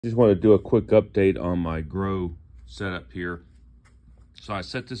Just want to do a quick update on my grow setup here. So I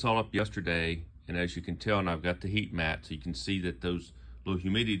set this all up yesterday, and as you can tell, and I've got the heat mat, so you can see that those little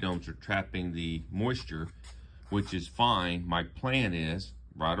humidity domes are trapping the moisture, which is fine. My plan is,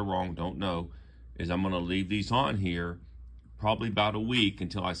 right or wrong, don't know, is I'm going to leave these on here probably about a week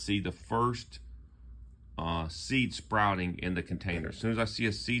until I see the first seed sprouting in the container. As soon as I see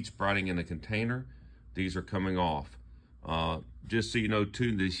a seed sprouting in the container, these are coming off. Just so you know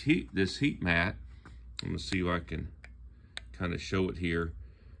too, this heat mat, I'm gonna see if I can kind of show it here.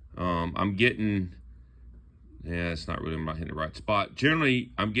 I'm getting, yeah, it's not really hitting the right spot. Generally,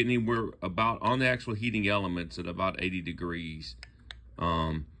 I'm getting anywhere about on the actual heating elements at about 80 degrees.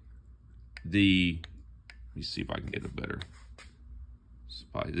 Let me see if I can get a better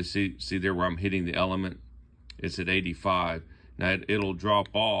spot. See there where I'm hitting the element? It's at 85. Now it'll drop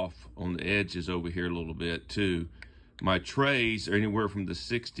off on the edges over here a little bit too. My trays are anywhere from the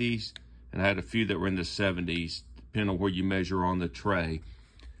 60s, and I had a few that were in the 70s, depending on where you measure on the tray.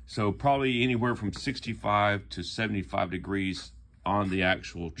 So probably anywhere from 65 to 75 degrees on the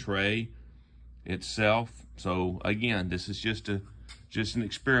actual tray itself. So again, this is just an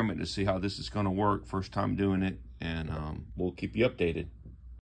experiment to see how this is going to work. First time doing it, and we'll keep you updated.